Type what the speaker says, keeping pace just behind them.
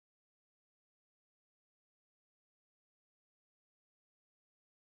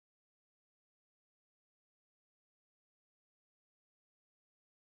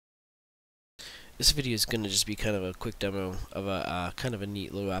This video is going to just be kind of a quick demo of a kind of a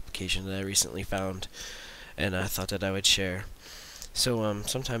neat little application that I recently found, and I thought that I would share. So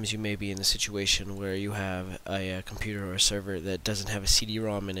sometimes you may be in a situation where you have a computer or a server that doesn't have a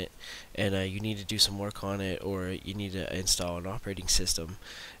CD-ROM in it, and you need to do some work on it, or you need to install an operating system.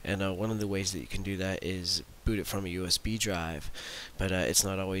 And one of the ways that you can do that is boot it from a USB drive, but it's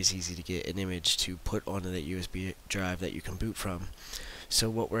not always easy to get an image to put onto that USB drive that you can boot from. So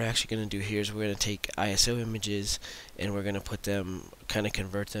what we're actually going to do here is we're going to take ISO images and we're going to put them, kind of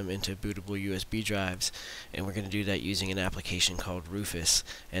convert them into bootable USB drives, and we're going to do that using an application called Rufus.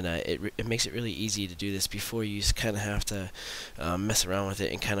 And it makes it really easy to do this. Before, you just kind of have to mess around with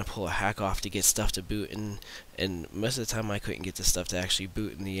it and kind of pull a hack off to get stuff to boot, and most of the time I couldn't get the stuff to actually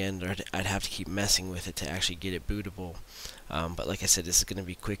boot in the end, or I'd have to keep messing with it to actually get it bootable. But like I said, this is going to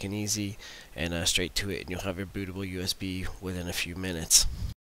be quick and easy and straight to it, and you'll have your bootable USB within a few minutes.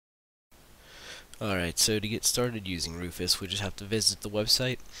 Alright, so to get started using Rufus, we just have to visit the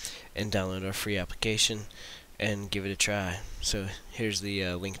website and download our free application and give it a try. So here's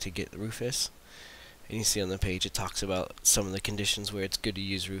the link to get Rufus, and you see on the page it talks about some of the conditions where it's good to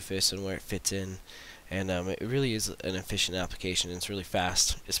use Rufus and where it fits in. And it really is an efficient application, and it's really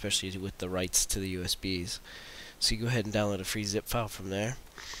fast, especially with the writes to the USBs. So you go ahead and download a free zip file from there,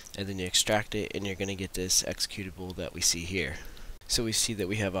 and then you extract it, and you're going to get this executable that we see here. So we see that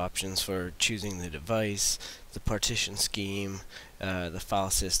we have options for choosing the device, the partition scheme, the file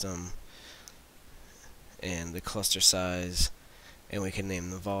system, and the cluster size, and we can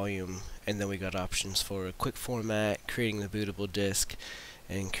name the volume. And then we got options for a quick format, creating the bootable disk,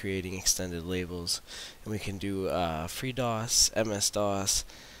 and creating extended labels. And we can do FreeDOS, MS-DOS,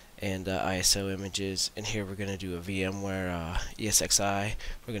 and ISO images. And here we're going to do a VMware ESXi.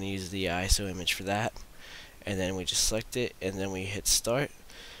 We're going to use the ISO image for that. And then we just select it, and then we hit start,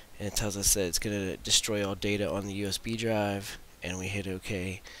 and it tells us that it's going to destroy all data on the USB drive, and we hit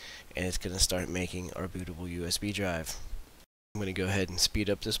OK, and it's going to start making our bootable USB drive. I'm going to go ahead and speed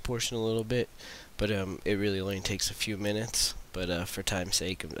up this portion a little bit, but it really only takes a few minutes, but for time's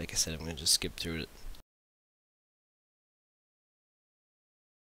sake, like I said, I'm going to just skip through it.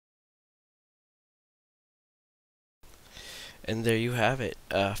 And there you have it,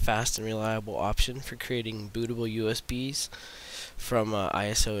 a fast and reliable option for creating bootable USBs from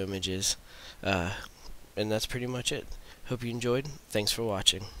ISO images. And that's pretty much it. Hope you enjoyed. Thanks for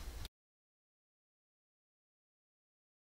watching.